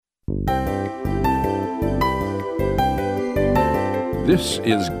This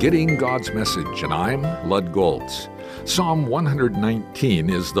is Getting God's Message, and I'm Lud Goltz. Psalm 119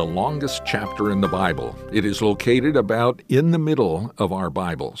 is the longest chapter in the Bible. It is located about in the middle of our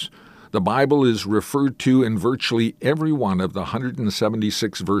Bibles. The Bible is referred to in virtually every one of the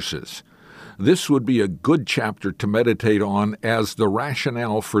 176 verses. This would be a good chapter to meditate on as the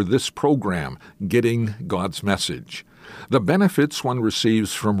rationale for this program, Getting God's Message. The benefits one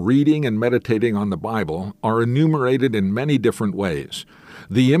receives from reading and meditating on the Bible are enumerated in many different ways.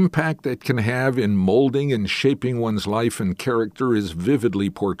 The impact it can have in molding and shaping one's life and character is vividly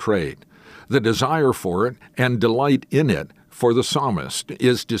portrayed. The desire for it and delight in it for the psalmist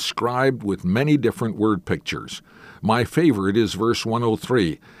is described with many different word pictures. My favorite is verse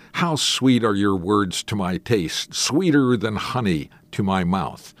 103. How sweet are your words to my taste, sweeter than honey to my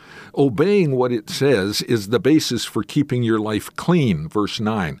mouth. Obeying what it says is the basis for keeping your life clean, verse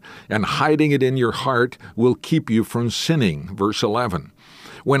 9, and hiding it in your heart will keep you from sinning, verse 11.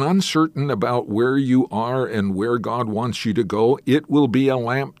 When uncertain about where you are and where God wants you to go, it will be a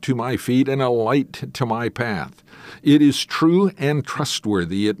lamp to my feet and a light to my path. It is true and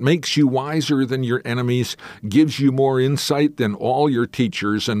trustworthy. It makes you wiser than your enemies, gives you more insight than all your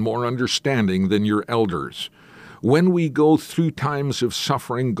teachers, and more understanding than your elders. When we go through times of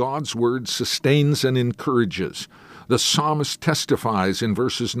suffering, God's word sustains and encourages. The psalmist testifies in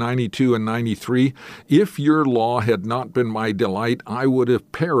verses 92 and 93, "If your law had not been my delight, I would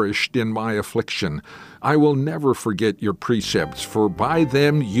have perished in my affliction. I will never forget your precepts, for by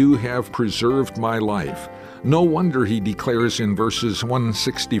them you have preserved my life." No wonder he declares in verses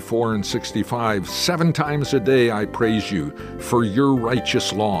 164 and 65, "7 times a day I praise you for your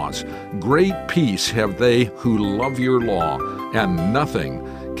righteous laws. Great peace have they who love your law, and nothing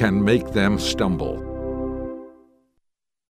can make them stumble."